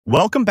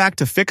Welcome back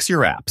to Fix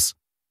Your Apps.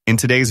 In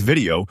today's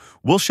video,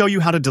 we'll show you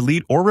how to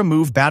delete or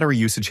remove battery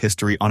usage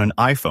history on an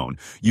iPhone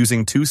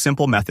using two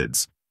simple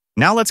methods.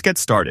 Now let's get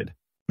started.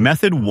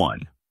 Method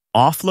 1.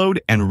 Offload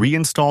and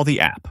reinstall the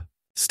app.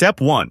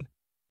 Step 1.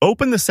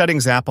 Open the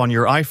Settings app on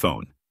your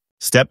iPhone.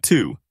 Step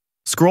 2.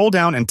 Scroll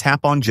down and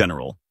tap on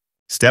General.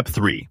 Step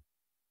 3.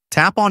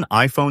 Tap on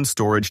iPhone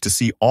Storage to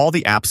see all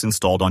the apps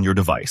installed on your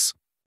device.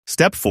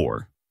 Step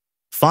 4.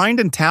 Find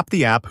and tap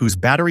the app whose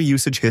battery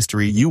usage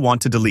history you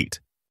want to delete.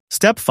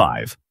 Step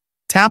 5.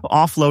 Tap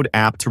Offload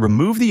App to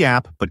remove the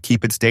app but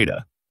keep its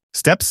data.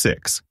 Step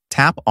 6.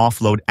 Tap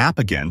Offload App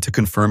again to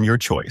confirm your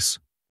choice.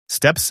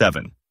 Step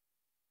 7.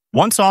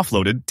 Once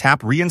offloaded,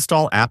 tap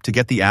Reinstall App to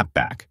get the app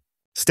back.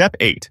 Step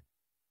 8.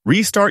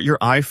 Restart your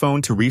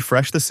iPhone to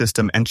refresh the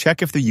system and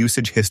check if the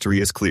usage history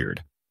is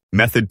cleared.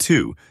 Method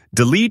 2.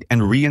 Delete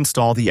and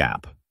reinstall the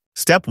app.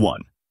 Step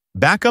 1.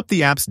 Back up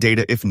the app's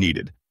data if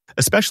needed,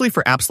 especially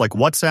for apps like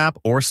WhatsApp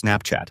or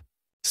Snapchat.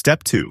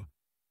 Step 2.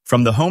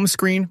 From the home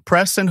screen,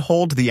 press and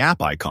hold the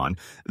app icon,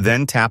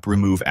 then tap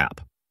Remove App.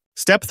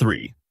 Step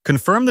 3.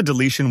 Confirm the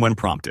deletion when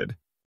prompted.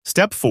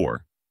 Step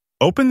 4.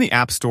 Open the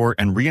App Store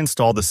and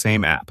reinstall the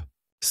same app.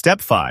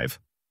 Step 5.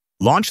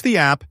 Launch the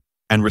app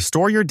and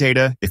restore your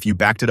data if you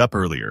backed it up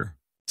earlier.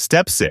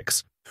 Step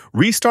 6.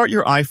 Restart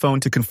your iPhone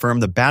to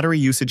confirm the battery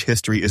usage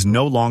history is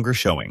no longer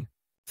showing.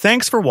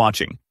 Thanks for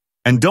watching,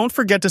 and don't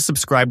forget to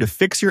subscribe to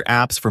Fix Your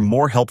Apps for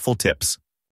more helpful tips.